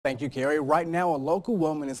Thank you, Carrie. Right now, a local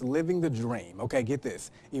woman is living the dream. Okay, get this.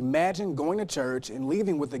 Imagine going to church and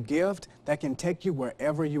leaving with a gift that can take you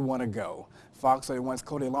wherever you want to go. Fox 31's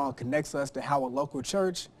Cody Long connects us to how a local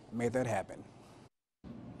church made that happen.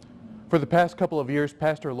 For the past couple of years,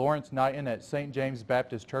 Pastor Lawrence Knighton at St. James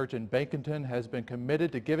Baptist Church in Baconton has been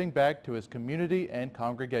committed to giving back to his community and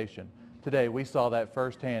congregation. Today, we saw that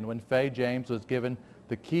firsthand when Faye James was given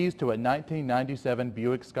the keys to a 1997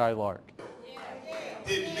 Buick Skylark.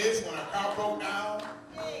 Did this when our car broke down?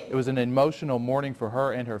 It was an emotional morning for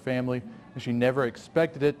her and her family, and she never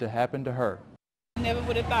expected it to happen to her. Never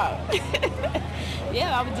would have thought.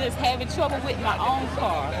 Yeah, I was just having trouble with my own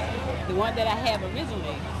car, the one that I have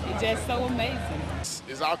originally. It's just so amazing.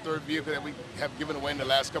 It's our third vehicle that we have given away in the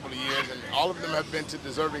last couple of years, and all of them have been to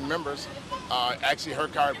deserving members. Actually, her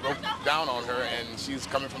car broke down on her, and she's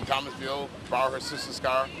coming from Thomasville, borrowed her sister's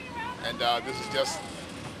car, and this is just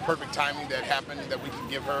perfect timing that happened that we can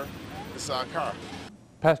give her this car.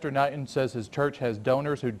 Pastor Knighton says his church has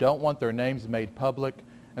donors who don't want their names made public,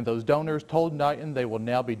 and those donors told Knighton they will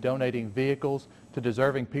now be donating vehicles to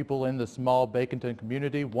deserving people in the small Baconton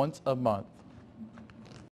community once a month.